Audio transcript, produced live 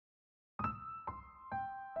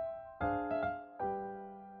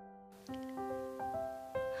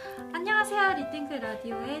안녕하세요. 리팅크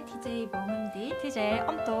라디오의 DJ 멍은디, DJ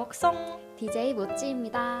엄똑송, DJ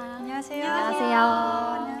모찌입니다. 안녕하세요.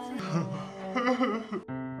 안녕하세요.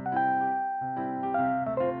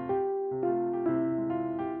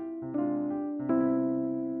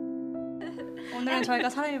 오늘은 저희가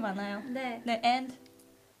사람이 많아요. 네. 네, and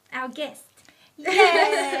Our guest.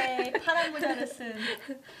 예, 파란 모자를 쓴.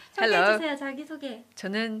 소개해주세요. 자기소개.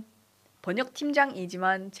 저는 번역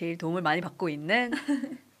팀장이지만 제일 도움을 많이 받고 있는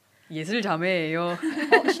예술 자매예요.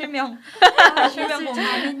 실명. 실명 공개.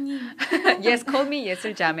 자매님. Yes, call me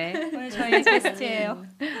예술 자매. 오늘 저희 게스트예요.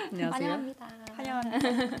 안녕하세요. 환영합니다.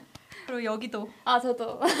 환영합니다. 그리고 여기도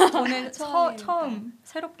저도 오늘 처음입니다. 처음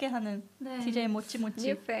새롭게 하는 네. DJ 모찌모찌.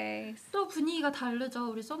 New face. 또 분위기가 다르죠.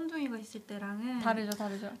 우리 썬둥이가 있을 때랑은.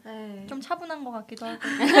 다르죠. 네. 좀 차분한 것 같기도 하고.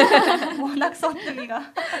 워낙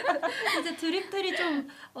썬둥이가. 이제 드립들이 좀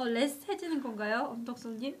레스해지는 건가요,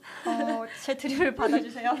 엄덕수님? 제 드립을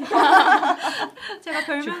받아주세요. 제가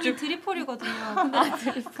별명이 줍줍. 드립홀이거든요.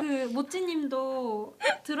 근데 그 모찌님도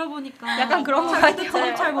들어보니까 약간 그런 것 자기도 같아요.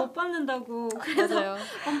 드립 잘 못 받는다고. 그래서 맞아요.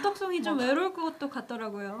 엄덕송이 좀 외로울 것도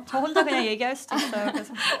같더라고요. 저 혼자 그냥 얘기할 수도 있어요.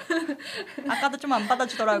 그래서 아까도 좀 안 근데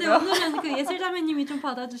받아주더라고요. 오늘은 그 예술자매님이 좀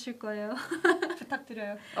받아주실 거예요.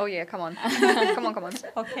 부탁드려요. Oh yeah, come on. come on.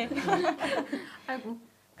 오케이. 아이고.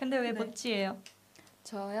 근데 왜 네. 모찌예요?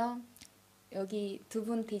 저요. 여기 두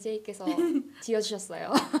분 DJ께서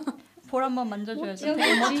지어주셨어요. 볼 한번 만져줘야죠. 모찌,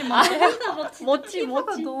 되게 모찌. 멋지.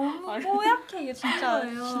 피부가 너무 뽀얗게 예쁜 진짜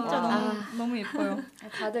거예요. 진짜 와. 너무 예뻐요.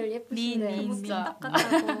 다들 예쁘신데 민. 진짜 떡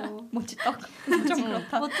같다고. 모찌떡. 좀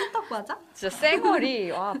그렇다. 멋진 맞아? 진짜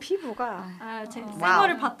쌩얼이 와 피부가 아, 제가 와우.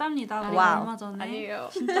 생얼을 봤답니다. 우리가 와우. 얼마 전에. 아니에요.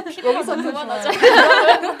 진짜 피부가 여기서 너무 그만하자.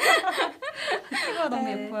 좋아요. 피부가 너무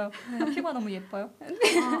네. 예뻐요. 피부가 너무 예뻐요.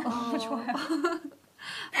 너무 좋아요.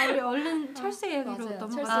 아, 우리 얼른 철수 얘기로 맞아요. 넘어가.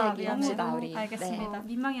 철수 아, 얘기합시다 미안해요. 우리. 알겠습니다.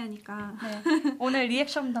 민망해 하니까. 네. 오늘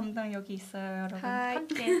리액션 담당 여기 있어요, 여러분. 하이.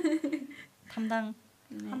 함께 담당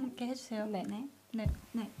네. 함께 해주세요. 네.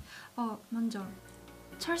 네. 먼저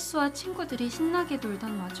철수와 친구들이 신나게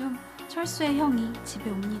놀던 와중 철수의 형이 집에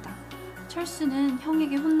옵니다. 철수는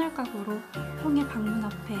형에게 혼날 각오로 형의 방문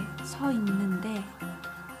앞에 서 있는데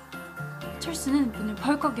철수는 문을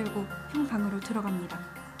벌컥 열고 형 방으로 들어갑니다.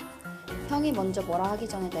 형이 먼저 뭐라 하기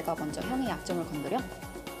전에 내가 먼저 형의 약점을 건드려?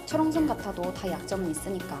 철옹성 같아도 다 약점은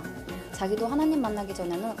있으니까. 자기도 하나님 만나기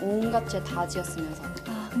전에는 온갖 죄 다 지었으면서.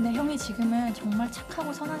 아, 근데 형이 지금은 정말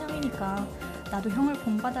착하고 선한 형이니까 나도 형을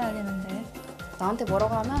본받아야 되는데. 나한테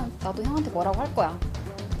뭐라고 하면 나도 형한테 뭐라고 할 거야.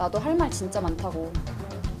 나도 할 말 진짜 많다고.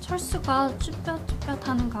 철수가 쭈뼛쭈뼛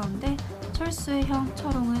하는 가운데 철수의 형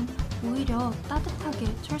철옹은 오히려 따뜻하게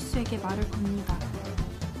철수에게 말을 겁니다.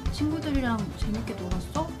 친구들이랑 재밌게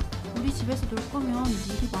놀았어? 우리 집에서 놀 거면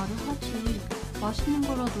미리 말을 하지. 맛있는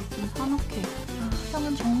거라도 좀 사놓게. 아,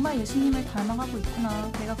 형은 정말 예수님을 닮아가고 있구나.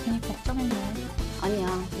 내가 괜히 걱정했네. 아니야,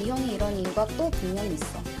 이 형이 이런 이유가 또 분명히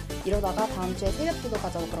있어. 이러다가 다음 주에 새벽기도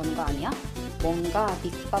가자고 그러는 거 아니야? 뭔가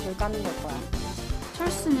밑밥을 까는 걸 거야.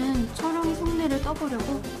 철수는 철옹 속내를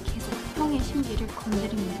떠보려고 계속 형의 심기를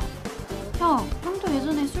건드립니다. 형도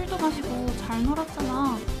예전에 술도 마시고 잘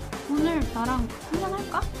놀았잖아. 오늘 나랑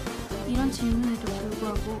한잔할까? 이런 질문에도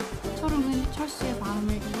불구하고 철옹은 철수의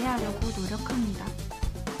마음을 이해하려고 노력합니다.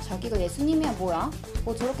 자기가 예수님이야 뭐야?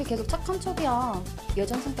 뭐 저렇게 계속 착한 척이야.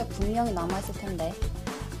 예전 성격 분명히 남아있을 텐데.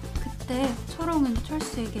 그때 철옹은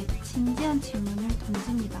철수에게 진지한 질문을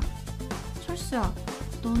던집니다. 철수야,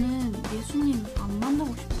 너는 예수님 안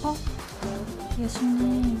만나고 싶어?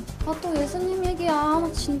 예수님. 아 또 예수님 얘기야.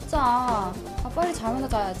 나 진짜. 빨리 잠이나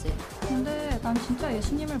자야지. 근데 난 진짜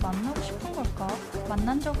예수님을 만나고 싶은 걸까?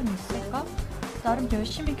 만난 적은 있을까? 나름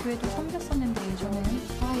열심히 교회도 섬겼었는데 예전엔.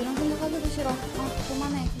 이런 생각 하기도 싫어.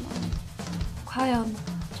 그만해. 과연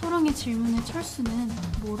철옹의 질문에 철수는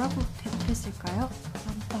뭐라고 대답했을까요?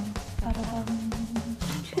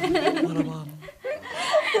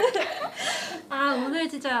 아, 오늘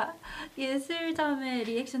진짜 예술자매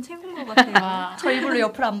리액션 최고인 것 같아요. 저 이걸로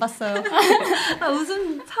옆을 안 봤어요.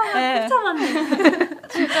 웃음 네. 참았네.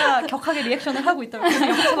 진짜 격하게 리액션을 하고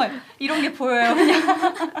있더라고요. 정말 이런 게 보여요. 그냥.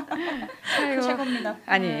 최고입니다.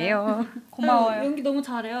 아니에요. 고마워요. 연기 너무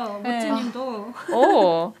잘해요. 네. 멋지님도.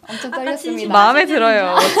 오 엄청 아까 떨렸습니다. 진심 마음에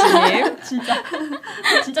들어요, 멋지님.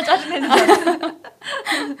 진짜 짜증내는 줄 알았어요.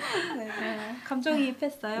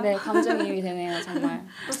 감정이입했어요. 네, 감정이입이 되네요, 정말.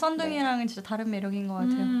 또 썬둥이랑은 진짜 다른 매력인 것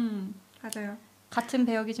같아요. 맞아요. 같은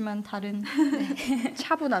배역이지만 다른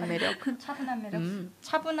차분한 매력. 차분한 매력.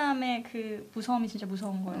 차분함의 그 무서움이 진짜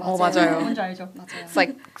무서운 거예요. 맞아요. 뭔지 알죠? 맞아요. It's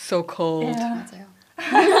like so cold. 네. 맞아요.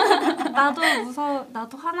 나도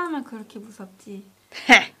나도 하나면 그렇게 무섭지.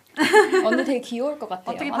 언니 되게 귀여울 것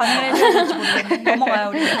같아요. 어떻게 반응을 해줘야 될지 모르겠네. 넘어가요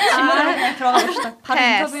우리. 질문으로 그냥 들어가 봅시다. 바로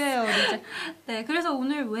패스. 인터뷰해요 우리 이제. 네, 그래서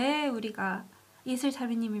오늘 왜 우리가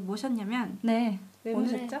예슬자매님을 모셨냐면 네. 왜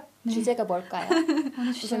오늘 모셨죠? 주제가 뭘까요? 오늘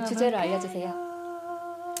우선 주제를 알려주세요.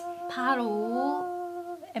 바로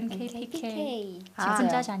MKPK. 아.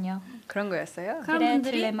 직분자 자녀. 그런 거였어요? 그런 그래,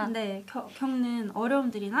 분들이 딜레마. 네, 겪는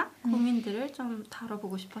어려움들이나 고민들을 좀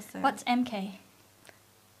다뤄보고 싶었어요. What's MK?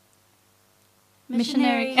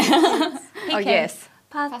 Missionary Oh, yes.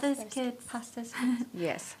 Pastors Kids. Pastors.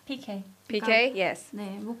 Yes. PK. PK? Yes.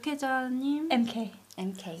 네, 목회자님, MK.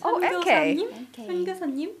 MK. 선교사님, MK.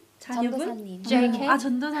 선교사님, 자녀분, 전도사님. JK? 아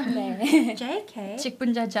전도사님, 네. JK,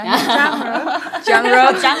 직분자 자녀. 장로,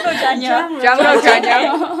 장로, 장로 자녀. 장로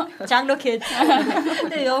자녀. 장로 kids.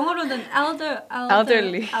 네, 영어로는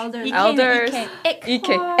Elderly. elderly.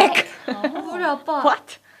 EK. EK. 우리 아빠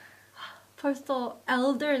What? 벌써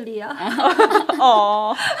elderly야.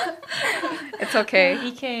 Oh. It's okay.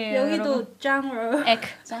 EK. 여기도 장로. ek.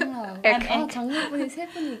 장로. 액. 아, 장로분이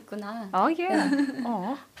 3분이 있구나. Oh, yeah.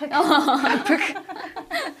 Oh.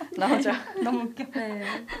 나오자. 너무 웃겨. 네.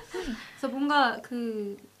 그래서 뭔가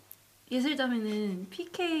그 예슬자매는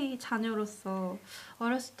PK 자녀로서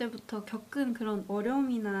어렸을 때부터 겪은 그런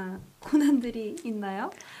어려움이나 고난들이 있나요?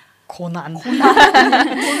 고난.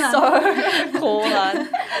 고난.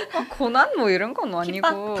 고난 뭐 이런 건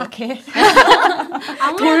아니고. 박해.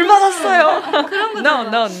 돌 맞았어요. 그런 거 No,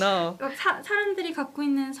 no, no. 사람들이 갖고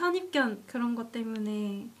있는 선입견 그런 것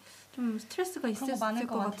때문에 좀 스트레스가 있을 거 많을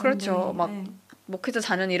것 것 같은데. 같은데. 그렇죠. 막 네. 목회자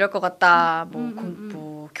자녀는 이럴 것 같다. 뭐, 음.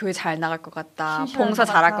 뭐 교회 잘 나갈 것 같다. 신실할 봉사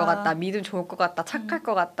것 잘할 같아. 것 같다. 믿음 좋을 것 같다. 착할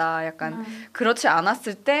것 같다. 약간 아, 그렇지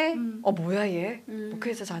않았을 때 음. 뭐야 얘?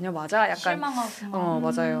 목회자 자녀 맞아? 약간 실망하고 막.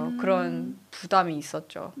 맞아요. 음. 그런 부담이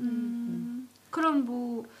있었죠. 그런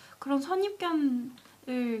뭐 그런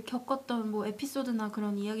선입견을 겪었던 뭐 에피소드나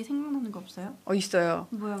그런 이야기 생각나는 거 없어요? 있어요.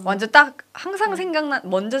 뭐야? 완전 딱 항상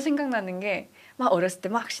먼저 생각나는 게 막 어렸을 때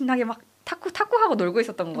막 신나게 막 탁구하고 놀고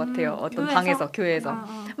있었던 것 같아요. 어떤 교회에서? 방에서 교회에서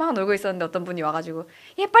아. 막 놀고 있었는데 어떤 분이 와가지고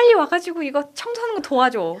얘 빨리 와가지고 이거 청소하는 거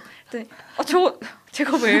도와줘. 그랬더니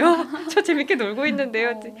제가 왜요? 저 재밌게 놀고 있는데요.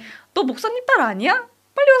 그랬더니 너 목사님 딸 아니야?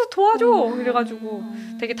 빨리 와서 도와줘. 이래가지고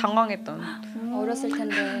되게 당황했던 어렸을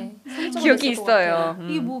텐데. 기억이 있어요.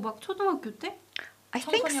 이게 뭐 막 초등학교 때? I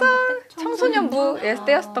think so. 청소년부 때? 청소년부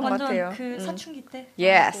때였던 것 완전 같아요. 그 사춘기 때.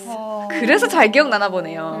 Yes. 어. 그래서 잘 기억나나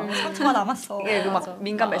보네요. 상처가 남았어. 예, 그 맞아. 막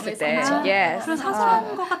민감했을 때. 마음의 상처. Yes. 그런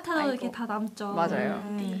사소한 것 같아도 아이고. 이렇게 다 남죠. 맞아요.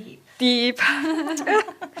 네. 딥.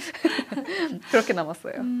 그렇게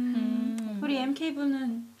남았어요. 우리 MK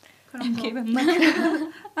분은 그런 MK 거. 웬만.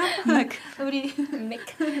 우리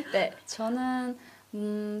네, 저는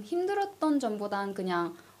힘들었던 점보단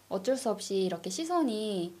그냥 어쩔 수 없이 이렇게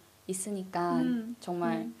시선이 있으니까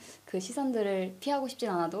정말 그 시선들을 피하고 싶진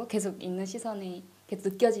않아도 계속 있는 시선이 계속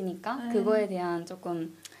느껴지니까 그거에 대한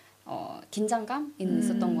조금 긴장감이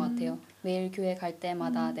있었던 것 같아요. 매일 교회 갈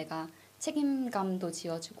때마다 내가 책임감도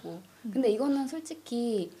지어주고 근데 이거는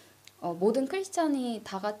솔직히 모든 크리스찬이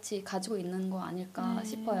다 같이 가지고 있는 거 아닐까 네.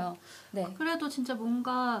 싶어요. 네. 그래도 진짜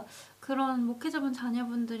뭔가 그런 목회자분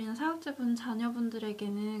자녀분들이나 사역자분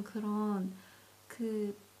자녀분들에게는 그런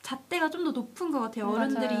그 잣대가 좀 더 높은 것 같아요. 맞아요.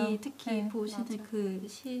 어른들이 특히 네, 보시는 맞아. 그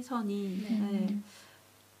시선이 네. 네.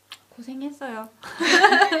 고생했어요.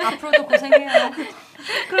 앞으로도 고생해요.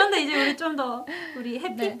 그런데 이제 우리 좀 더 우리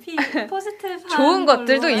해피피 포지티브 좋은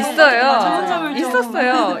것들도 좋은 있어요. 점을 좀.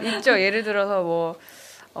 있었어요. 있죠. 예를 들어서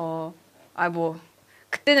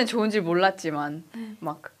그때는 좋은 줄 몰랐지만 네.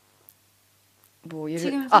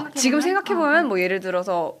 지금 지금 생각해 보면 네. 뭐 예를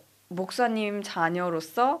들어서 목사님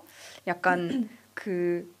자녀로서 약간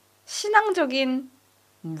그 신앙적인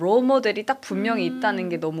롤 모델이 딱 분명히 있다는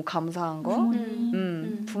게 너무 감사한 거.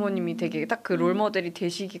 부모님이 되게 딱 그 롤 모델이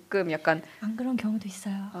되시게끔 약간 안 그런 경우도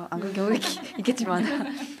있어요. 안 그런 경우도 있겠지만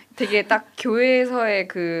되게 딱 교회에서의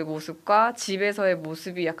그 모습과 집에서의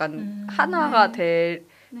모습이 약간 하나가 네.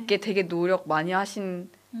 되게 되게 노력 많이 하신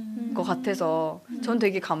것 같아서 전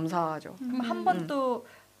되게 감사하죠. 그럼 한 번도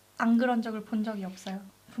안 그런 적을 본 적이 없어요.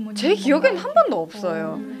 부모님. 제 기억엔 한 번도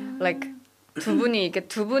없어요. like 두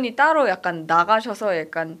분이 따로 약간 나가셔서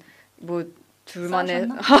약간 뭐 둘만의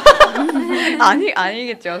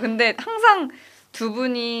아니겠죠. 근데 항상 두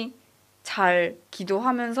분이 잘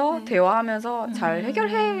기도하면서 네. 대화하면서 잘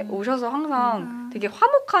해결해 오셔서 항상 되게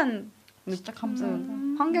화목한 진짜 감사하다.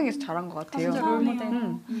 환경에서 자란 것 같아요. 진짜 롤모델.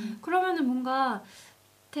 그러면은 뭔가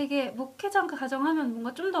되게 목회자 가정하면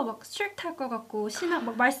뭔가 좀 더 막 스트릭트할 것 같고 신학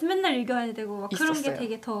막 말씀 맨날 읽어야 되고 막 그런 게 있었어요.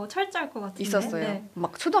 되게 더 철저할 것 같은데. 있었어요. 네.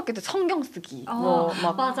 막 초등학교 때 성경 쓰기, 어, 뭐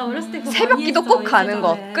막 맞아 어렸을 때 그거 새벽기도 많이 꼭 가는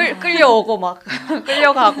거, 예전에. 끌려오고 막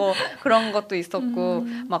끌려가고 그런 것도 있었고,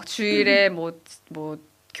 음. 막 주일에 뭐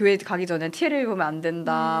교회 가기 전에 TV 보면 안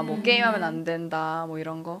된다, 뭐 게임하면 안 된다, 뭐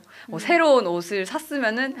이런 거, 뭐 새로운 옷을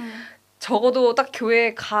샀으면은 적어도 딱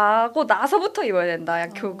교회 가고 나서부터 입어야 된다.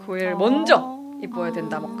 교회를 먼저 입어야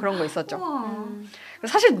된다. 막 그런 거 있었죠. 우와.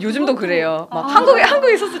 사실 요즘도 그래요. 막 아.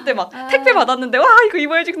 한국에 있었을 때 막 택배 받았는데 와 이거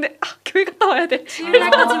입어야지. 근데 교회 갔다 와야 돼.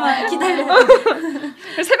 주일날까지만 기다려.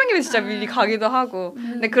 그래서 새벽이면 진짜 미리 가기도 하고.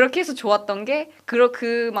 근데 그렇게 해서 좋았던 게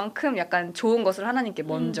그만큼 약간 좋은 것을 하나님께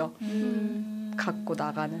먼저 갖고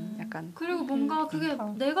나가는 약간. 그리고 뭔가 그게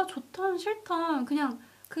좋다. 내가 좋던 싫던 그냥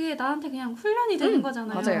그게 나한테 그냥 훈련이 되는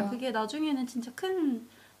거잖아요. 맞아요. 그게 나중에는 진짜 큰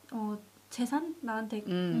재산 나한테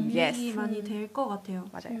유익이 yes. 많이 될 것 같아요.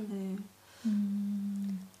 맞아요. 네.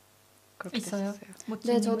 그렇게 있어요? 됐었어요.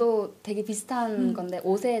 네, 저도 되게 비슷한 건데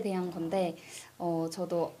옷에 대한 건데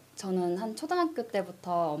저는 한 초등학교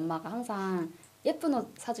때부터 엄마가 항상 예쁜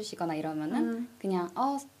옷 사주시거나 이러면은 그냥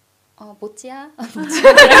모찌야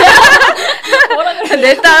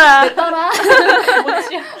내 딸아. 떠라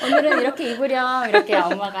오늘은 이렇게 입으렴 이렇게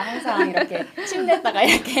엄마가 항상 이렇게 침대에다가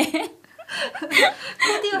이렇게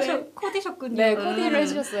코디셨군요. 네, 코디를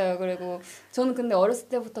해주셨어요. 그리고 저는 근데 어렸을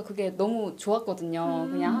때부터 그게 너무 좋았거든요.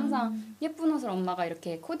 그냥 항상 예쁜 옷을 엄마가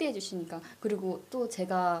이렇게 코디해 주시니까. 그리고 또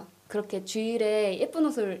제가 그렇게 주일에 예쁜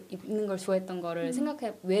옷을 입는 걸 좋아했던 거를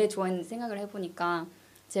왜 좋아했는지 생각을 해보니까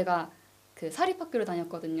제가 그 사립학교를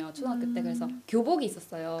다녔거든요. 초등학교 때. 그래서 교복이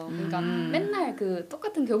있었어요. 그러니까 맨날 그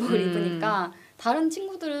똑같은 교복을 입으니까 다른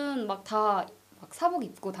친구들은 막 다 사복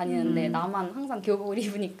입고 다니는데 나만 항상 교복을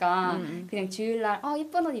입으니까 그냥 주일날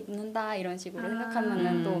예쁜 옷 입는다 이런 식으로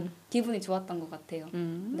생각하면은 또 기분이 좋았던 것 같아요.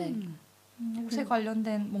 네. 옷에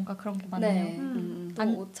관련된 뭔가 그런 게 많네요. 네. 또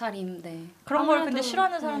옷차림, 네. 그런 걸 아무래도, 근데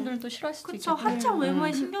싫어하는 사람들은 또 싫어할 수도 그쵸. 있겠다. 한참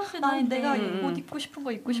외모에 신경 쓰는 난 내가 나이인데 옷 입고 싶은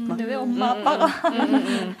거 입고 싶은데 왜 엄마 아빠가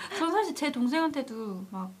전 사실 제 동생한테도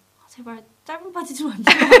막 제발 짧은 바지 좀 안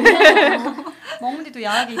입어. 멍디도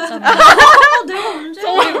야하게 입잖아. 내가 언제?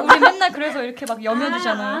 우리 맨날 그래서 이렇게 막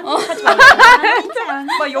여며주잖아요. 하지 말라고.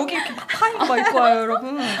 막 여기 이렇게 막 파인 거 입고 와요,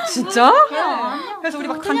 여러분. 진짜? 아니야. 그래서 우리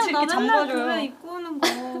막 그냥 단지 이렇게 나 맨날 잠궈줘요. 그래 입고 오는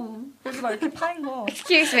거. 여기 막 이렇게 파인 거.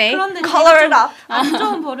 Excuse me. 그런데 Color it up. 안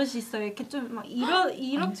좋은 버릇이 있어요. 이렇게 좀 막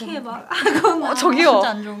이렇게 막 저기요. 진짜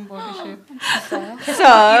안 좋은 버릇이.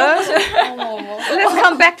 진짜요? So, 어머. let's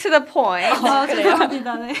come back to the point.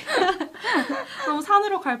 죄송합니다. 네. 너무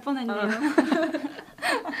산으로 갈 뻔했네요.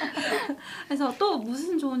 그래서 또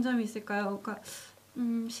무슨 좋은 점이 있을까요? 그러니까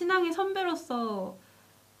신앙의 선배로서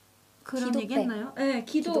그런 기도백. 얘기했나요? 네,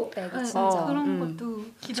 기도백, 네, 진짜. 그런 것도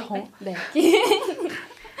기도백? 네.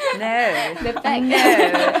 네. 내 백.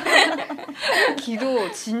 네.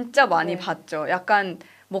 기도 진짜 많이 네. 봤죠. 약간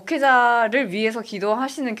목회자를 위해서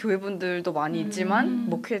기도하시는 교회분들도 많이 있지만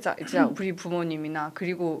목회자 진짜 우리 부모님이나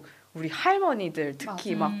그리고 우리 할머니들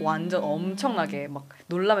특히 막 완전 엄청나게 막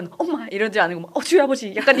놀라면 엄마 이러지 않고 막 주여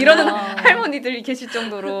아버지 약간 이러는 할머니들이 계실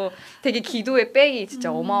정도로 되게 기도의 백이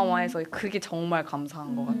진짜 어마어마해서 그게 정말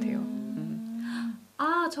감사한 것 같아요.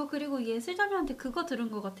 저 그리고 예슬자매한테 그거 들은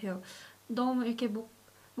것 같아요. 너무 이렇게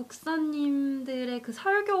목사님들의 그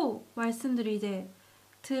설교 말씀들을 이제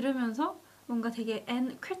들으면서 뭔가 되게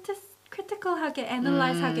크리티컬하게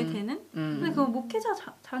애널라이즈하게 되는. 근데 그건 목회자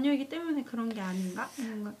자녀이기 때문에 그런 게 아닌가?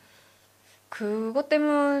 뭔가. 그것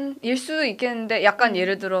때문일 수도 있겠는데 약간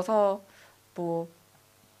예를 들어서 뭐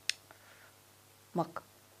막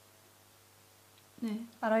네.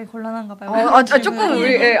 말하기 곤란한가 봐요. 조금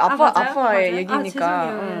우리 아빠의 맞아요?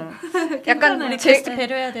 얘기니까 죄송해요. 약간 우리 제 게스트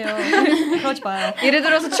배려해야 돼요. 그러지 마요. 예를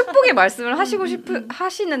들어서 축복의 말씀을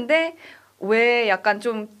하시는데 왜 약간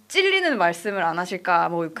좀 찔리는 말씀을 안 하실까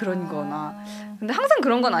뭐 그런 거나 근데 항상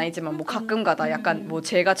그런 건 아니지만 뭐 가끔가다 약간 뭐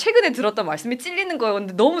제가 최근에 들었던 말씀이 찔리는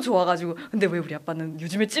거였는데 너무 좋아가지고 근데 왜 우리 아빠는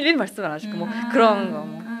요즘에 찔리는 말씀을 안 하실까 뭐 그런 거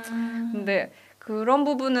뭐. 근데 그런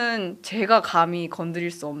부분은 제가 감히 건드릴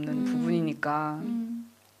수 없는 부분이니까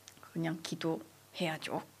그냥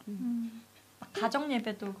기도해야죠. 가정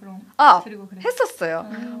예배도 그럼 드리고 그래. 했었어요.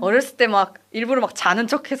 어렸을 때 막 일부러 막 자는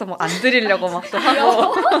척해서 막 안 드리려고 막 또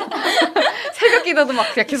하고 새벽 기도도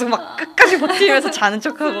막 그냥 계속 막 끝까지 버티면서 자는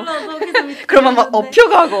척하고 그러면 막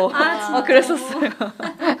업혀가고 막 그랬었어요.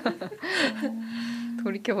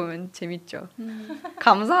 돌이켜 보면 재밌죠.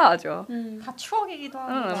 감사하죠. 다 추억이기도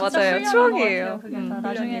하고. 맞아요. 진짜 추억이에요. 그게 다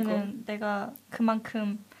나중에는 내가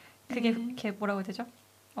그만큼 그게 이렇게 뭐라고 해야 되죠?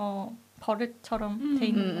 버릇처럼 돼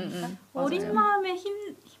있는 거니까. 어린 마음에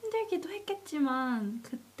힘든 힘들기도 했겠지만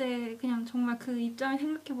그때 그냥 정말 그 입장을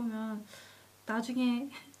생각해보면 나중에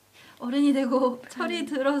어른이 되고 철이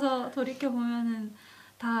들어서 돌이켜보면은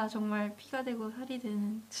다 정말 피가 되고 살이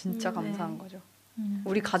되는 진짜 감사한 네. 거죠.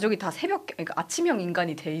 우리 가족이 다 그러니까 아침형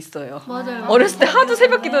인간이 돼 있어요. 맞아요. 어렸을 때 하도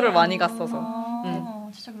새벽 기도를 많이 갔어서.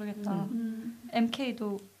 진짜 그러겠다. 음.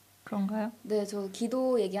 MK도 그런가요? 네, 저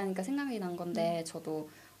기도 얘기하니까 생각이 난 건데 저도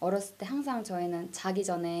어렸을 때 항상 저희는 자기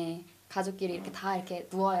전에 가족끼리 이렇게 다 이렇게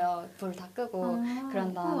누워요. 불 다 끄고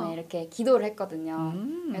그런 다음에 우와. 이렇게 기도를 했거든요.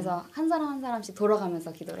 그래서 한 사람 한 사람씩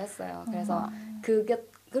돌아가면서 기도를 했어요. 그래서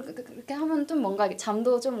그렇게 하면 좀 뭔가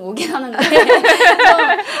잠도 좀 오긴 하는데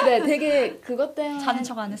네, 되게 그것 때문에 자는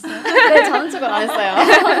척 안 했어요? 네, 자는 척은 안 했어요.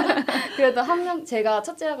 그래도 한 명 제가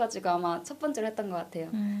첫째여가지고 아마 첫 번째로 했던 것 같아요.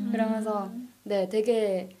 그러면서 네,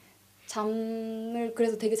 되게 잠을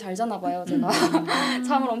그래서 되게 잘 자나 봐요, 제가.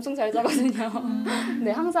 잠을 엄청 잘 자거든요.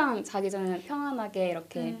 네, 항상 자기 전에 평안하게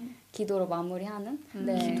이렇게 기도로 마무리하는.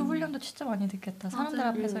 네. 기도 훈련도 진짜 많이 듣겠다. 사람들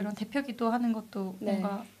앞에서 이런 대표 기도하는 것도 네.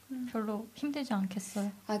 뭔가 별로 힘들지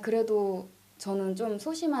않겠어요? 아, 그래도 저는 좀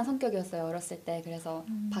소심한 성격이었어요, 어렸을 때. 그래서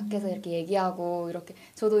밖에서 이렇게 얘기하고 이렇게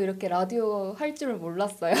저도 이렇게 라디오 할 줄을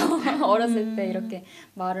몰랐어요. 어렸을 때 이렇게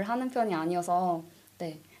말을 하는 편이 아니어서.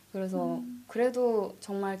 네. 그래서 그래도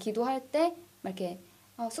정말 기도할 때 이렇게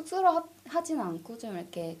쑥스러워하지는 않고 좀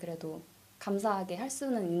이렇게 그래도 감사하게 할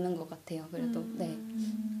수는 있는 것 같아요. 그래도 네.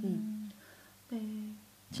 네.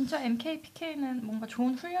 진짜 MKPK는 뭔가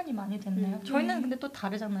좋은 훈련이 많이 됐네요. 저희는 근데 또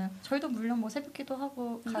다르잖아요. 저희도 물론 뭐 새벽기도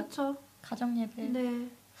하고 그렇죠. 가정 예배. 네.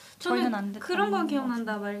 저희는 안 됐던 그런 건 것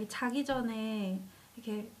기억난다. 막 이렇게 자기 전에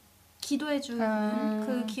이렇게 기도해주는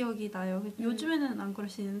그 기억이 나요. 요즘에는 안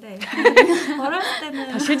그러시는데 어렸을 때는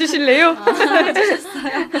다시 해주실래요?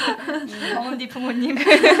 어머니 부모님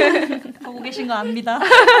보고 계신 거 압니다.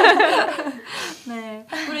 네,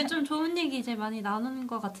 우리 좀 좋은 얘기 이제 많이 나누는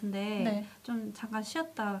것 같은데 네. 좀 잠깐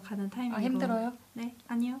쉬었다 가는 타이밍으로. 아 힘들어요? 네,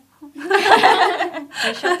 아니요.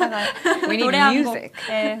 네, 쉬었다가 We need 노래 한 곡, music.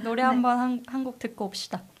 네, 노래 한번 한 곡 듣고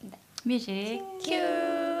옵시다. 뮤직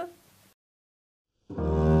큐.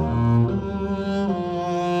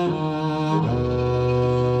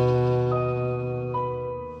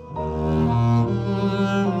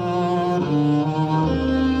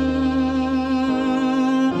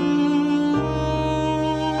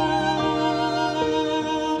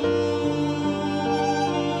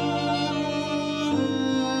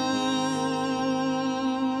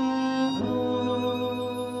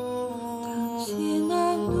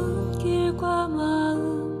 당신의 눈길과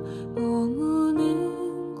마음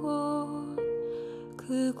머무는 곳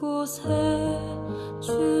그곳에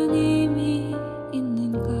주님이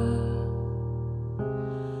있는가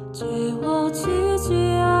채워지지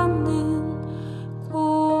않는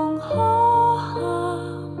공허함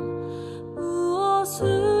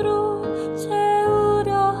무엇으로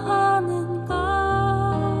채우려 하는가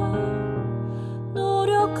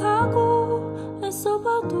노력하고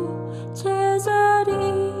애써봐도 제자리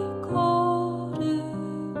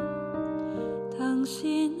걸음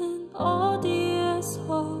당신은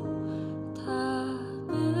어디에서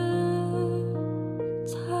답을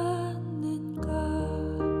찾는가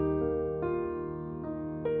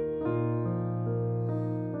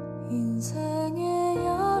인생의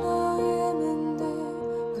여러 예문들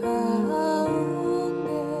가운데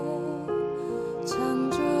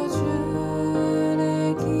창조주를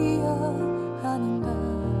기억하는가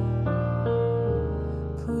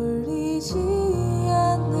풀리지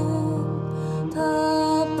않는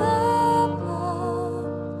답답함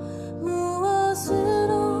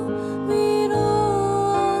무엇으로 위로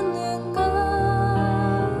얻는가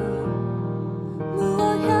무엇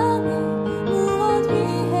향해 무엇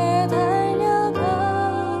위해 달려가는지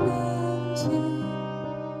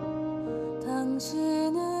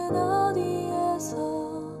당신은 어디에서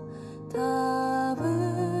답을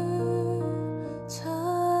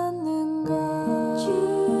찾는가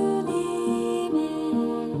주님의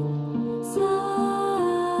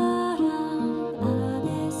사랑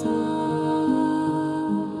안에서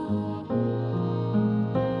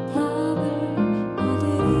답을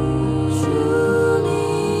얻으리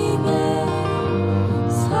주님의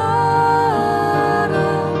사랑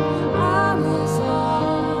안에서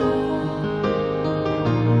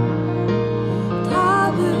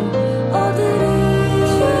답을 얻으리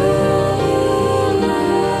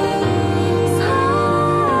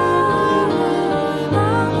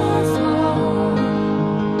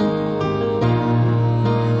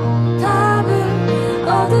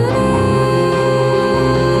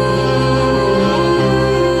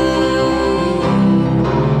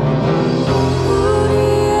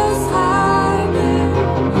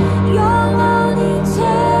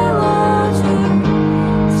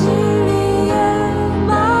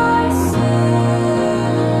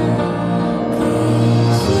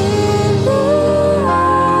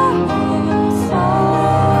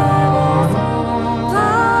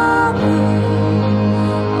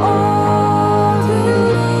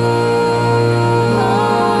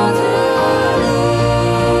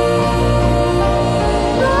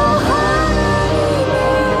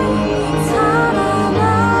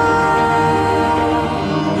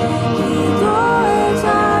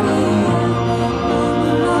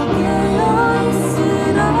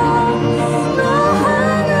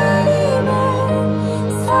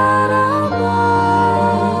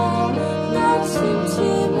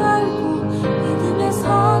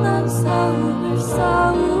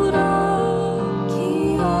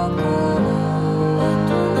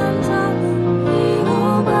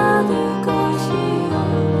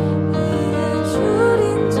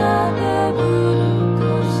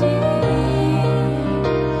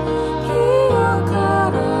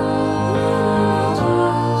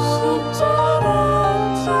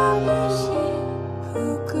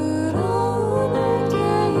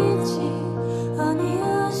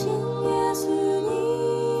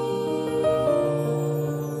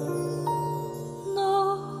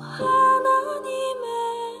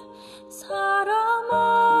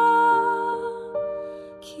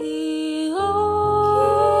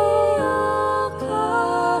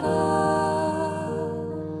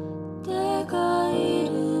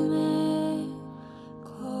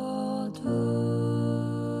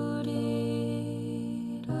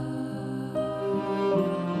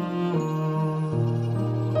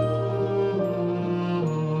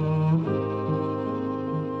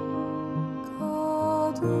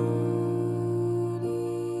주님의 사랑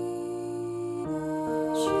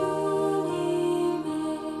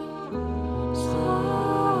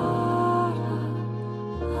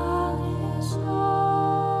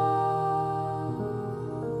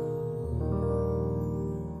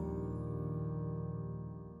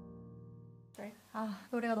안에서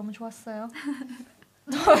노래가 너무 좋았어요.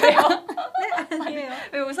 아니에요.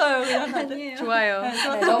 왜 웃어요? 그냥 아니에요. 좋아요.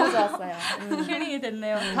 네, 너무 좋았어요. 힐링이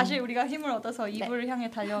됐네요. 다시 우리가 힘을 얻어서 2부를 향해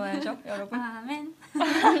달려와야죠, 여러분. 아멘.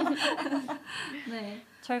 네.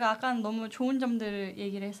 저희가 아까 너무 좋은 점들을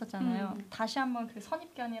얘기를 했었잖아요. 다시 한번 그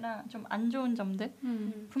선입견이랑 좀 안 좋은 점들.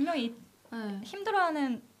 분명히 네.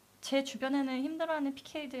 힘들어하는 제 주변에는 힘들어하는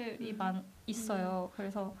PK들이 있어요.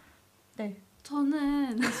 그래서 네.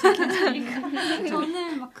 저는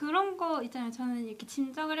막 그런 거 있잖아요. 저는 이렇게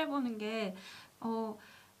짐작을 해보는 게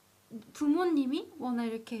부모님이 워낙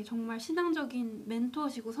이렇게 정말 신앙적인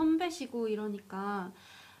멘토시고 선배시고 이러니까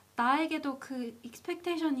나에게도 그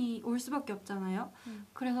익스펙테이션이 올 수밖에 없잖아요.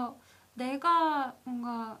 그래서 내가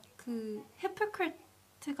뭔가 그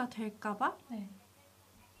히포크리트가 될까봐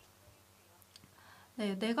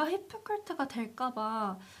네, 내가 히포크리트가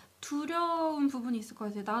될까봐 두려운 부분이 있을 것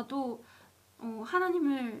같아요. 나도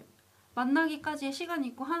하나님을 만나기까지의 시간이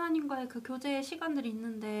있고 하나님과의 그 교제의 시간들이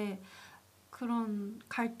있는데 그런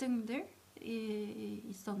갈등들이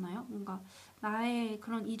있었나요? 뭔가 나의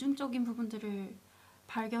그런 이중적인 부분들을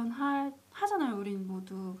발견하잖아요, 우린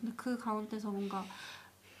모두. 근데 그 가운데서 뭔가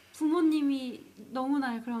부모님이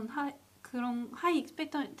너무나 그런 하이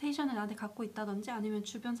익스펙테이션을 나한테 갖고 있다든지 아니면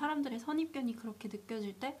주변 사람들의 선입견이 그렇게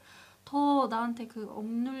느껴질 때 더 나한테 그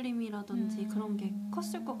억눌림이라든지 그런 게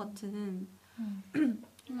컸을 것 같은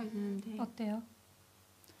생각이 드는데 어때요?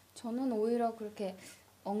 저는 오히려 그렇게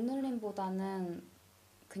억눌림보다는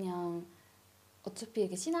그냥 어차피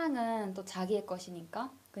이게 신앙은 또 자기의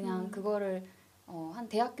것이니까 그냥 그거를 한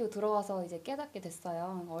대학교 들어와서 이제 깨닫게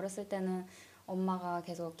됐어요. 어렸을 때는 엄마가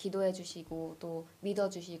계속 기도해 주시고 또 믿어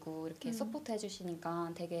주시고 이렇게 서포트 해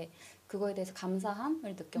주시니까 되게 그거에 대해서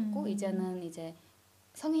감사함을 느꼈고 이제는 이제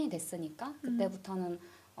성인이 됐으니까 그때부터는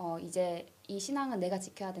이제 이 신앙은 내가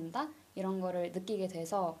지켜야 된다 이런 거를 느끼게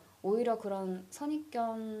돼서 오히려 그런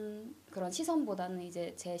선입견 그런 시선보다는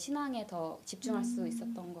이제 제 신앙에 더 집중할 수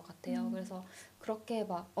있었던 것 같아요. 그래서 그렇게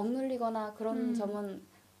막 억눌리거나 그런 점은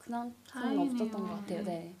그만큼 다행이네요. 없었던 것 같아요.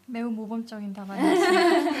 네. 매우 모범적인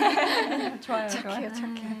답안이었어요. 좋아요, 착해요, 좋아요.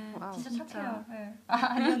 착해. 와우. 진짜 착해요. 네.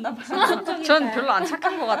 아니었나 봐요. 전 별로 안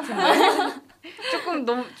착한 것 같은데 조금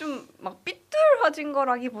너무 좀 막 삐뚤어진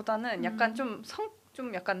거라기보다는 약간 좀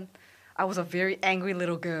약간 I was a very angry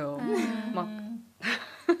little girl. 막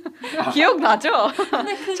기억나죠?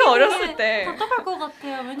 저 어렸을 때 답답할 것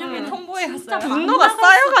같아요. 왜냐면 통보에 진짜 갔어요. 분노가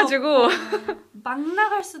쌓여가지고 막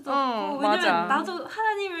나갈 수도 없고 왜냐면 맞아. 나도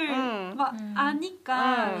하나님을 막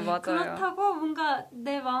아니까 맞아요. 그렇다고 뭔가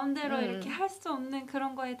내 마음대로 이렇게 할 수 없는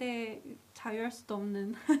그런 거에 대해 자유할 수도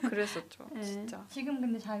없는 그랬었죠. 네. 진짜. 지금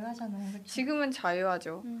근데 자유하잖아요. 그쵸? 지금은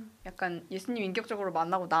자유하죠. 약간 예수님 인격적으로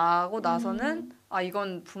만나고 나서는 아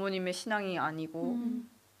이건 부모님의 신앙이 아니고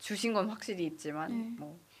주신 건 확실히 있지만 네.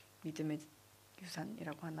 뭐 믿음의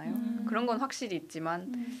유산이라고 하나요? 그런 건 확실히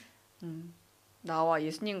있지만 나와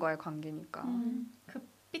예수님과의 관계니까 그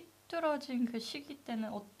삐뚤어진 그 시기 때는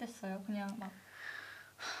어땠어요? 그냥 막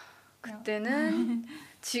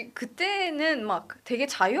그때는 막 되게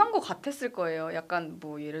자유한 것 같았을 거예요. 약간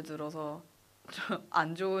뭐 예를 들어서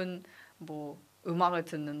안 좋은 뭐 음악을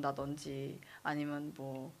듣는다든지 아니면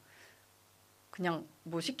뭐 그냥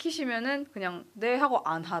뭐 시키시면은 그냥 네 하고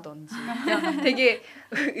안 하던지 그냥 되게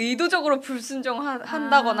의도적으로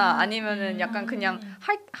불순종한다거나 아니면은 약간 그냥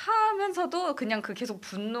하면서도 그냥 그 계속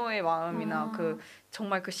분노의 마음이나 그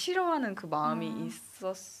정말 그 싫어하는 그 마음이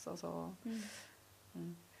있었어서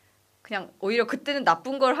그냥 오히려 그때는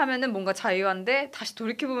나쁜 걸 하면은 뭔가 자유한데 다시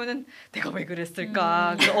돌이켜 보면은 내가 왜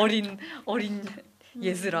그랬을까 그 어린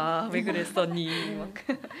예슬아 왜 그랬었니 막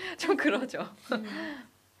좀 그러죠.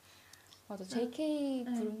 맞아. JK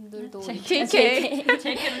분들도 JK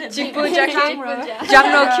JK는 직분자 장로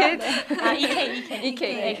장로 키드 아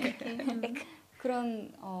EK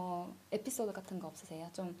그런 에피소드 같은 거 없으세요?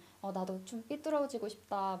 좀 나도 좀 삐뚤어지고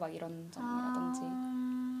싶다 막 이런 점이라든지.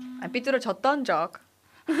 삐뚤어졌던 적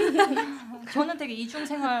저는 되게 이중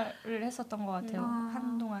생활을 했었던 것 같아요.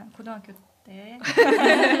 한동안 고등학교 때.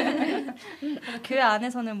 그래서 교회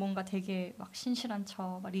안에서는 뭔가 되게 막 신실한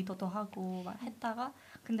척, 막 리더도 하고 막 했다가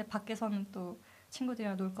근데 밖에서는 또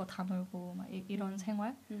친구들이랑 놀 거 다 놀고 막 이런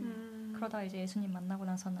생활. 그러다 이제 예수님 만나고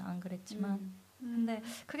나서는 안 그랬지만 근데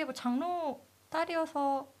그게 뭐 장로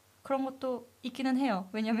딸이어서 그런 것도 있기는 해요.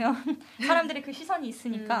 왜냐면 사람들이 그 시선이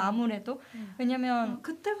있으니까 아무래도 왜냐면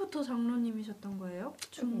그때부터 장로님이셨던 거예요?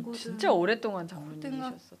 중고등 진짜 오랫동안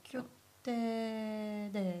장로님이셨었죠. 고등학교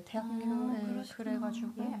때, 네, 대학교에 그러시구나.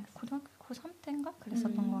 그래가지고 고등학교 고3 때인가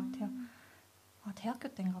그랬었던 것 같아요. 아 대학교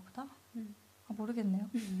때인가 보다. 아, 모르겠네요.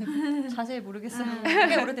 자세히 모르겠어요.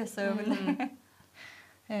 꽤 오래됐어요. 근데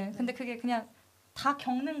네, 근데 그게 그냥 다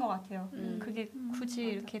겪는 것 같아요. 그게 굳이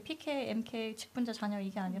이렇게 PK, MK, 직분자 자녀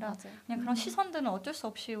이게 아니라 맞아요. 그냥 그런 시선들은 어쩔 수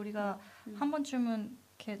없이 우리가 한 번쯤은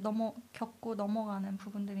이렇게 겪고 넘어가는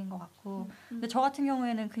부분들인 것 같고 근데 저 같은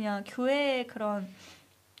경우에는 그냥 교회의 그런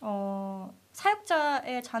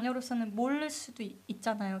사역자의 자녀로서는 모를 수도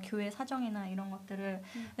있잖아요. 교회 사정이나 이런 것들을.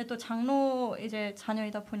 근데 또 장로 이제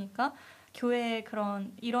자녀이다 보니까 교회에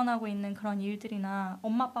그런 일어나고 있는 그런 일들이나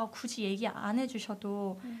엄마 아빠가 굳이 얘기 안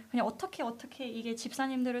해주셔도 그냥 어떻게 이게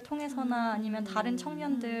집사님들을 통해서나 아니면 다른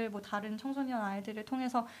청년들 뭐 다른 청소년 아이들을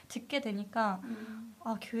통해서 듣게 되니까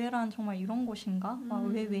아 교회란 정말 이런 곳인가?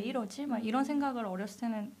 왜 이러지? 막 이런 생각을 어렸을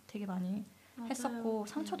때는 되게 많이 했었고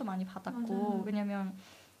상처도 많이 받았고 왜냐면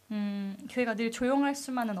교회가 늘 조용할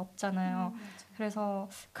수만은 없잖아요. 그래서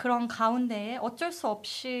그런 가운데에 어쩔 수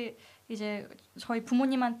없이 이제 저희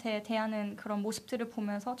부모님한테 대하는 그런 모습들을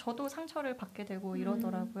보면서 저도 상처를 받게 되고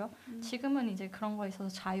이러더라고요. 지금은 이제 그런 거에 있어서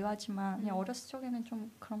자유하지만 그냥 어렸을 적에는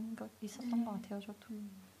좀 그런 거 있었던 것 같아요. 저도.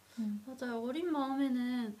 맞아요. 어린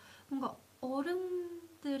마음에는 뭔가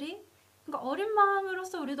어른들이 그러니까 어린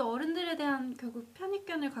마음으로서 우리도 어른들에 대한 결국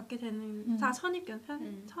편익견을 갖게 되는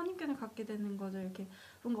선입견을 갖게 되는 거죠. 이렇게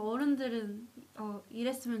뭔가 어른들은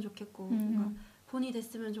이랬으면 좋겠고 뭔가 본이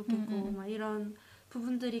됐으면 좋겠고 막 이런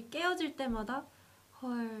부분들이 깨어질 때마다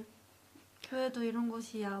헐 교회도 이런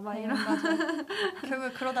곳이야 막 이런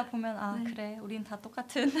결국 그러다 보면 그래 우린 다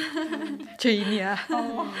똑같은 죄인이야.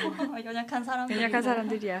 연약한 사람들 연약한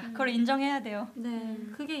사람들이야. 그걸 인정해야 돼요. 네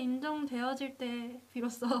그게 인정되어질 때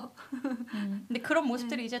비로소 근데 그런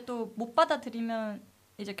모습들이 이제 또 못 받아들이면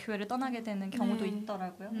이제 교회를 떠나게 되는 경우도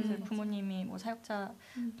있더라고요. 그래서 부모님이 뭐 사역자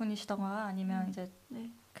분이시던가 아니면 이제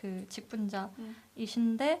그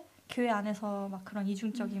직분자이신데 교회 안에서 막 그런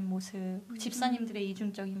이중적인 모습, 집사님들의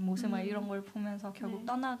이중적인 모습 막 이런 걸 보면서 결국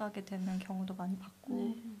떠나가게 되는 경우도 많이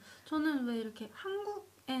봤고. 저는 왜 이렇게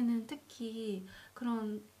한국에는 특히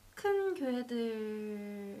그런 큰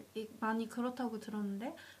교회들이 많이 그렇다고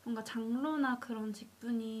들었는데 뭔가 장로나 그런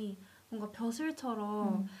직분이 뭔가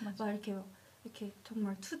벼슬처럼 막 이렇게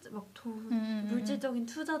정말 물질적인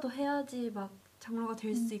투자도 해야지 막 장로가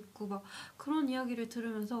될 수 있고 막 그런 이야기를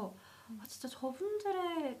들으면서 진짜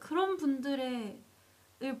그런 분들을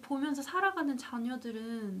보면서 살아가는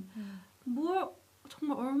자녀들은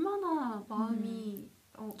정말 얼마나 마음이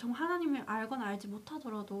정말 하나님을 알거나 알지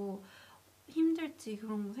못하더라도 힘들지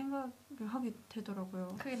그런 생각을 하게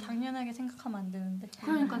되더라고요. 그게 당연하게 생각하면 안 되는데.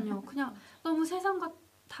 그러니까요. 그냥 너무 세상과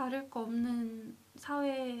다를 거 없는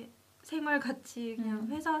사회 생활 같이 그냥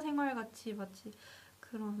회사 생활 같이 마치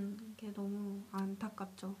그런 게 너무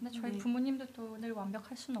안타깝죠. 근데 저희 부모님들도 늘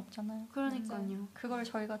완벽할 수는 없잖아요. 그러니까요. 그걸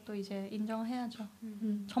저희가 또 이제 인정해야죠.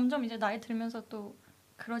 점점 이제 나이 들면서 또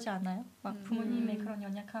그러지 않아요? 막 부모님의 그런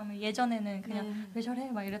연약함을 예전에는 그냥 왜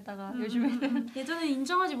저래? 막 이랬다가 요즘에는 예전에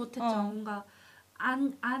인정하지 못했죠. 뭔가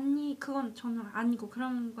그건 저는 아니고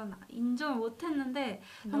그런 건 인정을 못했는데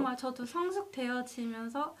정말 저도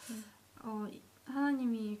성숙되어지면서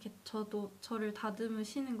하나님이 이렇게 저를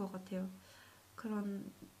다듬으시는 것 같아요.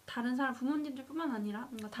 그런 다른 사람 부모님들뿐만 아니라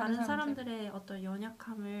뭔가 다른 사람들의 어떤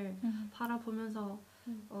연약함을 바라보면서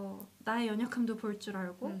나의 연약함도 볼 줄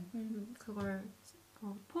알고 그걸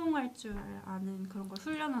포용할 줄 아는 그런 걸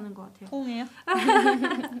훈련하는 것 같아요. 포용해요?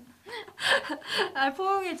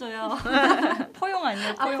 포용해줘요. 포용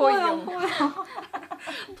아니에요? 포용.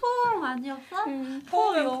 포용 아니었어?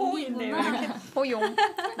 포용인데요. 포용.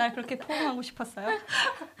 날 그렇게 포용하고 싶었어요.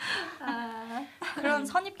 그런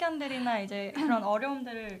선입견들이나 이제 그런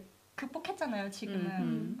어려움들을 극복했잖아요.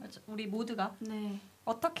 지금은 우리 모두가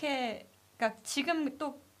어떻게 그러니까 지금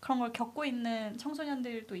또 그런 걸 겪고 있는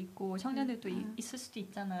청소년들도 있고 청년들도 있을 수도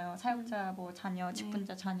있잖아요. 사역자 뭐 자녀,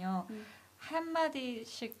 직분자 자녀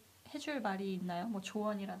한마디씩 해줄 말이 있나요? 뭐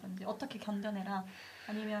조언이라든지 어떻게 견뎌내라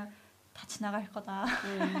아니면 다 지나갈 거다.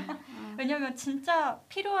 왜냐면 진짜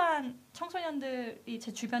필요한 청소년들이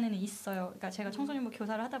제 주변에는 있어요. 그러니까 제가 청소년부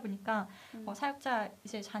교사를 하다 보니까 사역자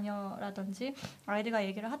이제 자녀라든지 아이들과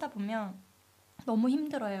얘기를 하다 보면 너무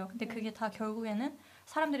힘들어요. 근데 그게 다 결국에는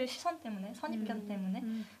사람들의 시선 때문에 선입견 때문에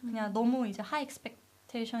그냥 너무 이제 하이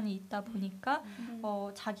익스펙테이션이 있다 보니까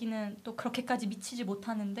자기는 또 그렇게까지 미치지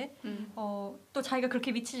못하는데 또 자기가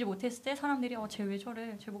그렇게 미치지 못했을 때 사람들이 쟤 왜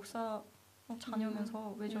저래? 쟤 목사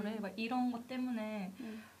자녀면서 왜 저래? 막 이런 것 때문에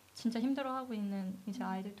진짜 힘들어하고 있는 이제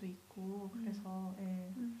아이들도 있고 그래서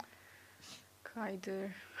예. 그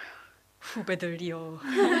아이들 후배들이요.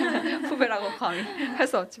 후배라고 감히 할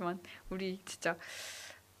수 없지만 우리 진짜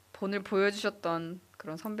본을 보여주셨던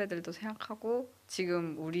그런 선배들도 생각하고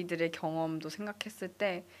지금 우리들의 경험도 생각했을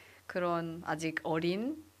때 그런 아직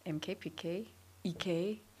어린 MK, BK,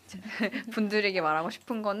 EK 분들에게 말하고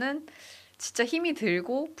싶은 거는 진짜 힘이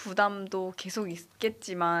들고 부담도 계속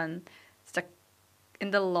있겠지만 진짜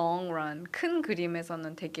in the long run 큰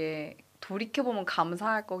그림에서는 되게 돌이켜보면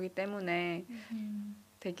감사할 거기 때문에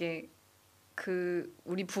되게 그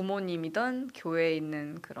우리 부모님이든 교회에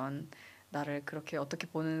있는 그런 나를 그렇게 어떻게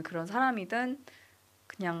보는 그런 사람이든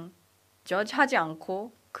그냥 저지하지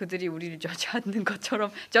않고 그들이 우리를 저지하는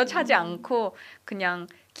것처럼 저지하지 않고 그냥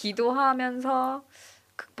기도하면서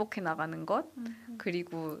극복해 나가는 것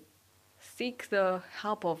그리고 seek the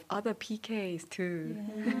help of other PKs too.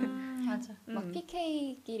 맞아. 막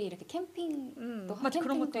PK끼리 이렇게 캠핑도 맞아,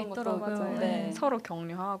 그런 것도 캠핑 있더라고요. 같죠. 네. 서로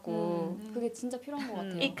격려하고 그게 진짜 필요한 것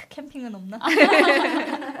같아요. 에이크 캠핑은 없나?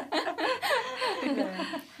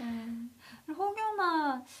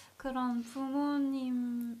 혹여나 그런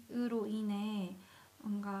부모님으로 인해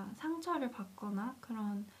뭔가 상처를 받거나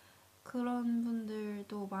그런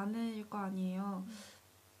분들도 많을 거 아니에요.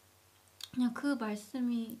 그냥 그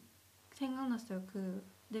말씀이 생각났어요.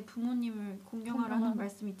 내 부모님을 공경하라는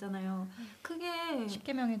말씀 있잖아요. 그게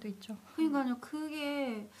십계명에도 있죠. 그러니까요.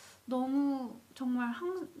 그게 너무 정말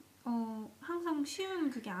항상 쉬운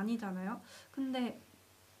그게 아니잖아요. 근데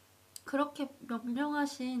그렇게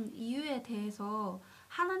명령하신 이유에 대해서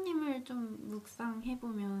하나님을 좀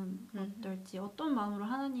묵상해보면 어떨지, 어떤 마음으로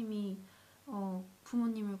하나님이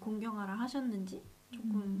부모님을 공경하라 하셨는지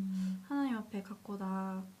조금 하나님 앞에 갖고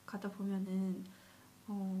나가다 보면은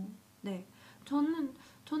네.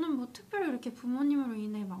 저는 뭐 특별히 이렇게 부모님으로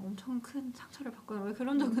인해 막 엄청 큰 상처를 받거나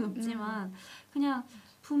그런 적은 없지만 그냥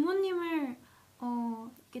부모님을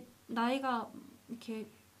이렇게 나이가 이렇게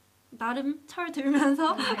나름 철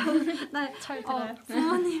들면서 철 들어요.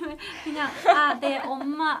 부모님을 그냥 내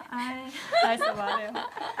엄마 말씀 말해요.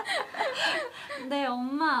 내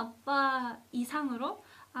엄마 아빠 이상으로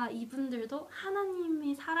이분들도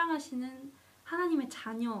하나님이 사랑하시는 하나님의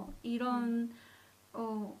자녀 이런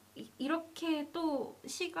이렇게 또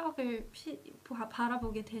시각을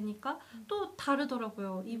바라보게 되니까 또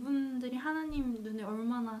다르더라고요. 이분들이 하나님 눈에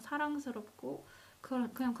얼마나 사랑스럽고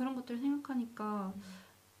그냥 그런 것들을 생각하니까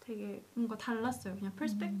되게 뭔가 달랐어요. 그냥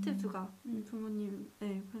퍼스펙티브가 부모님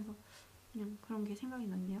그래서 그냥 그런 게 생각이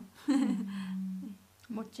났네요. 네.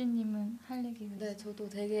 멋진님은 할 얘기가 있어요? 네, 저도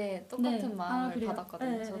되게 똑같은 마음을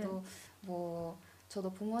받았거든요. 네,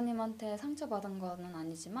 저도 부모님한테 상처받은 거는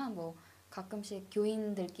아니지만 뭐 가끔씩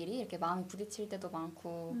교인들끼리 이렇게 마음이 부딪힐 때도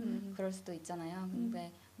많고 그럴 수도 있잖아요.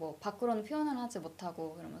 근데 뭐 밖으로는 표현을 하지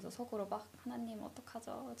못하고 그러면서 속으로 막 하나님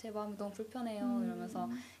어떡하죠? 제 마음이 너무 불편해요. 이러면서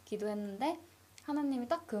기도했는데 하나님이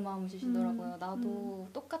딱 그 마음을 주시더라고요. 나도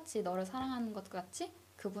똑같이 너를 사랑하는 것 같이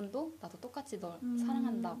그분도 나도 똑같이 널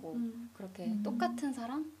사랑한다고 그렇게 똑같은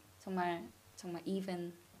사랑 정말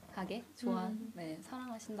even하게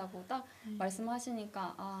사랑하신다고 딱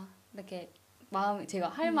말씀하시니까 이렇게 마음이 제가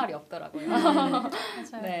할 말이 없더라고요. 맞아요.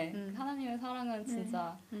 네, 하나님의 사랑은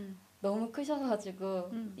진짜 너무 크셔가지고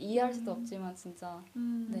이해할 수도 없지만 진짜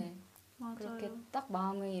네 맞아요. 그렇게 딱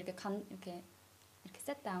마음이 이렇게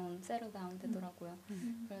settle down 되더라고요.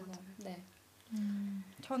 그래서 네.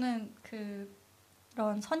 저는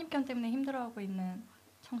그런 선입견 때문에 힘들어하고 있는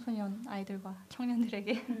청소년 아이들과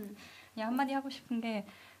청년들에게 그냥 한마디 하고 싶은 게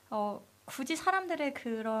굳이 사람들의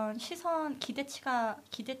그런 시선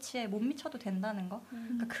기대치에 못 미쳐도 된다는 거.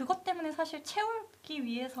 그러니까 그것 때문에 사실 채우기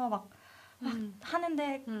위해서 막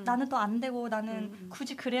하는데 나는 또 안 되고 나는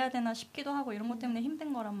굳이 그래야 되나 싶기도 하고 이런 것 때문에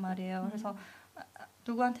힘든 거란 말이에요. 그래서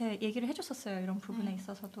누구한테 얘기를 해줬었어요. 이런 부분에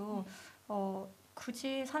있어서도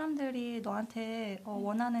굳이 사람들이 너한테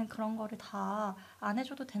원하는 그런 거를 다 안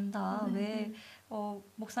해줘도 된다. 왜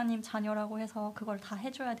목사님 자녀라고 해서 그걸 다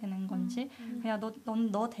해줘야 되는 건지 그냥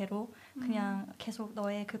넌 너대로 그냥 계속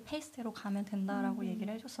너의 그 페이스대로 가면 된다라고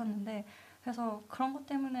얘기를 해줬었는데 그래서 그런 것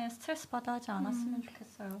때문에 스트레스 받아 하지 않았으면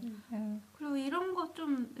좋겠어요. 그리고 이런 거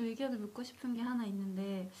좀 의견을 묻고 싶은 게 하나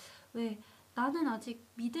있는데 왜 나는 아직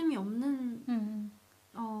믿음이 없는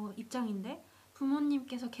입장인데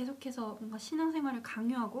부모님께서 계속해서 뭔가 신앙생활을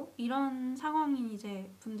강요하고 이런 상황인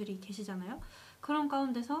이제 분들이 계시잖아요. 그런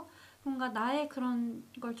가운데서 뭔가 나의 그런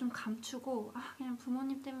걸 좀 감추고 그냥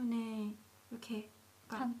부모님 때문에 이렇게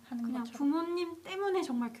하는 그냥 것처럼. 부모님 때문에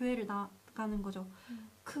정말 교회를 나가는 거죠.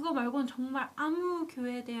 그거 말고는 정말 아무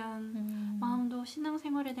교회에 대한 마음도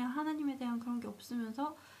신앙생활에 대한 하나님에 대한 그런 게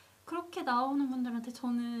없으면서 그렇게 나오는 분들한테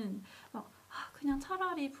저는 막 그냥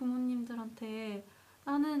차라리 부모님들한테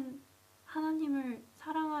나는 하나님을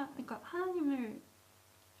그러니까 하나님을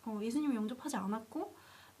예수님을 영접하지 않았고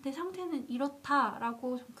내 상태는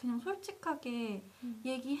이렇다라고 그냥 솔직하게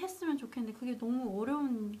얘기했으면 좋겠는데 그게 너무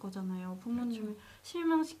어려운 거잖아요. 부모님을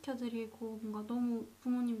실망시켜드리고 뭔가 너무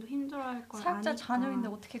부모님도 힘들어할 걸 사역자 아니까. 자녀인데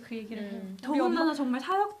어떻게 그 얘기를 해요? 더군다나 정말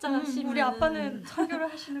사역자시면 우리 아빠는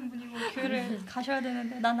설교를 하시는 분이고 교회를 가셔야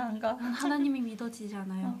되는데 나는 안 가. 하나님이 믿어지지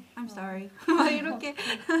않아요. I'm sorry. 막 이렇게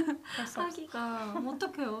하기가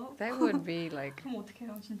어떡해요. That would be like 그럼 어떻게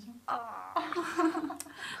해요 진짜?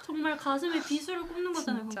 정말 가슴에 비수를 꼽는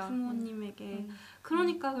거잖아요. 그 진짜. 부모님에게.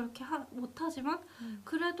 그러니까 그렇게 못하지만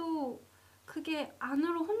그래도 그게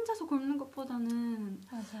안으로 혼자서 굶는 것보다는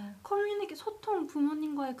맞아요. 소통,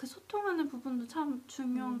 부모님과의 그 소통하는 부분도 참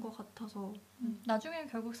중요한 것 같아서. 나중에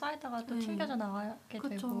결국 쌓이다가 또 네. 튕겨져 나가게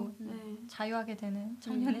그쵸. 되고 네. 자유하게 되는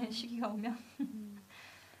청년의 시기가 오면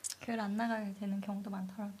교회를 안 나가게 되는 경우도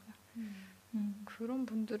많더라고요. 그런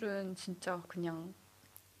분들은 진짜 그냥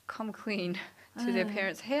come clean to 네. their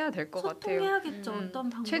parents 해야 될 것 같아요. 소통해야겠죠. 어떤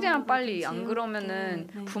방법으로 최대한 빨리 안 그러면은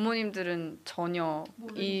네. 부모님들은 전혀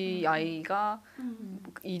이 모르죠. 아이가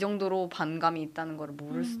이 정도로 반감이 있다는 걸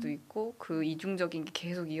모를 수도 있고 그 이중적인 게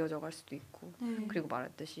계속 이어져 갈 수도 있고 네. 그리고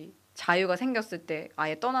말했듯이 자유가 생겼을 때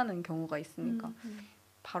아예 떠나는 경우가 있으니까 음.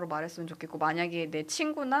 바로 말했으면 좋겠고 만약에 내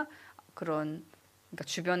친구나 그러니까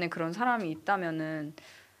주변에 그런 사람이 있다면은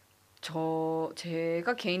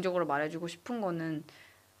제가 개인적으로 말해주고 싶은 거는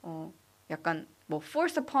약간 뭐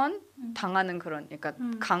force upon 당하는 그런 그러니까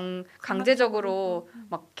강제적으로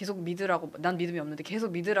막 계속 믿으라고 난 믿음이 없는데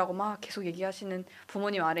계속 믿으라고 막 계속 얘기하시는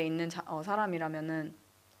부모님 아래에 있는 사람이라면은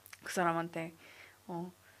그 사람한테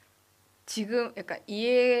지금 약간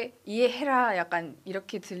이해해라 약간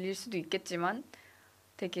이렇게 들릴 수도 있겠지만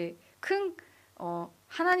되게 큰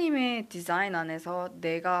하나님의 디자인 안에서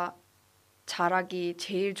내가 자라기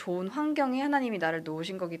제일 좋은 환경에 하나님이 나를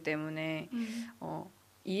놓으신 거기 때문에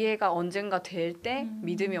이해가 언젠가 될 때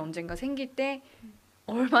믿음이 언젠가 생길 때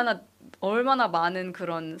얼마나 많은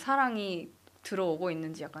그런 사랑이 들어오고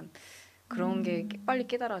있는지 약간 그런 게 빨리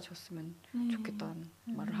깨달아졌으면 좋겠다는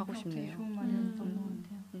말을 하고 싶네요. 좋은 말이었던 것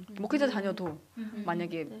같아요. 목회자 자녀도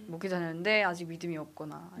만약에 네. 목회자 자녀인데 아직 믿음이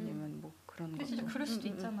없거나 아니면 뭐 그런 그치, 것도 그럴 수도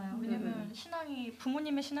있잖아요. 왜냐면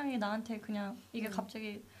부모님의 신앙이 나한테 그냥 이게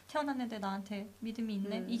갑자기 태어났는데 나한테 믿음이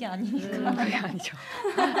있네? 이게 아니니까. 그게 아니죠.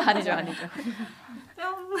 아니죠.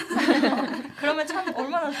 그러면 참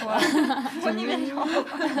얼마나 좋아요. 부모님이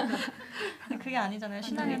근데 그게 아니잖아요.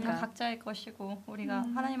 신앙은 그러니까. 다 각자의 것이고 우리가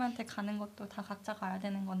하나님한테 가는 것도 다 각자 가야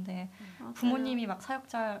되는 건데 맞아요. 부모님이 막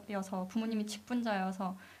사역자여서 부모님이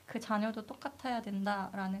직분자여서 그 자녀도 똑같아야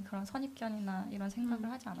된다라는 그런 선입견이나 이런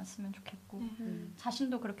생각을 하지 않았으면 좋겠고 네.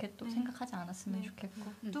 자신도 그렇게 또 네. 생각하지 않았으면 네.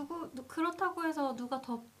 좋겠고 그렇다고 해서 누가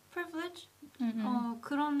더 privilege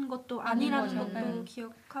그런 것도 아닌 아니라는 거죠. 것도 네.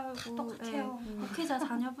 기억하고 똑같아요. 목회자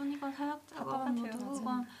자녀분이건 사역자건 다 뭐 똑같아요.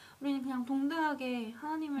 누구건 우리는 그냥 동등하게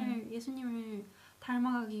하나님을 예수님을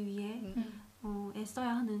닮아가기 위해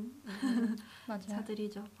애써야 하는 맞아요.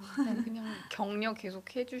 자들이죠. 네. 그냥 격려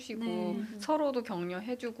계속 해주시고 네. 서로도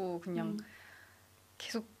격려해주고 그냥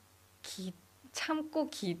계속 참고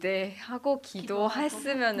기대하고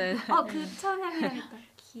기도했으면은 그 찬양이라니까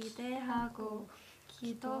기대하고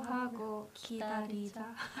기도하고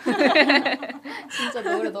기다리자. 진짜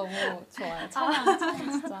노래 너무 좋아요. 찬양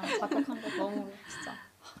진짜 작곡한 거 너무 진짜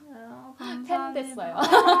팬 됐어요.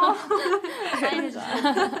 사인해주세요.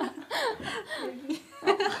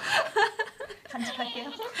 간직할게요.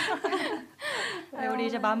 네, 우리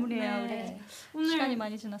이제 마무리해요. 네. 우리 시간이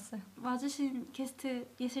많이 지났어요. 와주신 게스트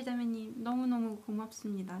예슬자매님 너무너무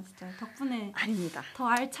고맙습니다. 진짜 덕분에 아닙니다. 더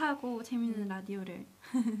알차고 재밌는 라디오를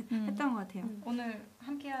했던 것 같아요. 오늘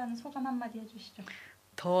함께한 소감 한마디 해주시죠.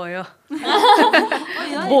 더워요.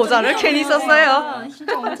 모자를 괜히 썼어요.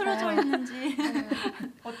 진짜 엄청 틀어져 있는지.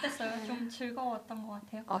 어땠어요? 좀 즐거웠던 것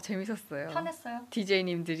같아요? 아 재밌었어요. 편했어요?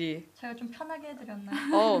 DJ님들이 저희가 좀 편하게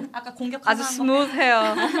해드렸나요? 아까 공격하는 아주 스무스해요.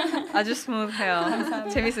 아주 스무스해요. 감사합니다.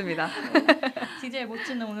 재밌습니다. DJ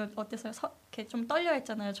모찌는 오늘 어땠어요? 이렇게 좀 떨려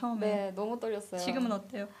했잖아요 처음에. 네, 너무 떨렸어요. 지금은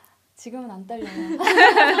어때요? 지금은 안 떨려요.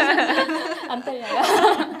 안 떨려요.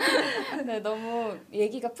 네, 너무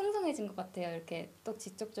얘기가 풍성해진 것 같아요. 이렇게 또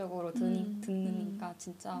직접적으로 듣니까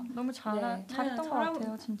진짜 너무 잘했던 것 잘하고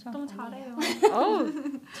같아요 진짜. 너무 잘해요. 어우,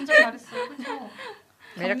 진짜 잘했어요. 그렇죠?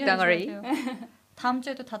 매력 덩어리. 다음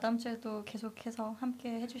주에도 다다음 주에도 계속해서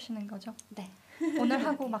함께 해주시는 거죠? 네. 오늘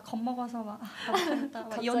하고 막 겁먹어서 막 못하겠다.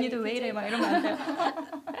 막 이 언니도 왜 이래 막 이러면 안 돼요.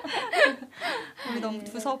 우리 너무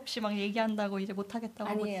두서없이 막 얘기한다고 이제 못하겠다고.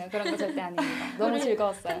 아니에요. 그런 거 절대 아닙니다. 너무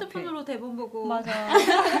즐거웠어요. 핸드폰으로 대본 보고. 맞아.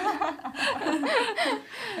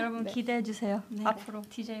 여러분 네. 기대해 주세요. 네. 앞으로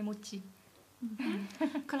DJ 모찌.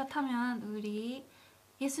 그렇다면 우리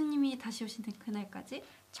예수님이 다시 오시는 그날까지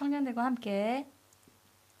청년들과 함께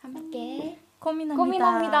고민합니다.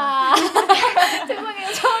 고민합니다. 죄송해요.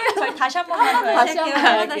 저희 다시 한 번만 더 다시 할게요.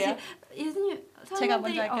 한번 다시 할게요. 예수님 제가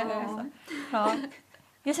먼저 할게요. 그럼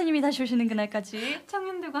예수님이 다시 오시는 그날까지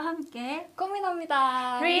청년들과 함께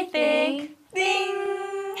고민합니다. Rethink.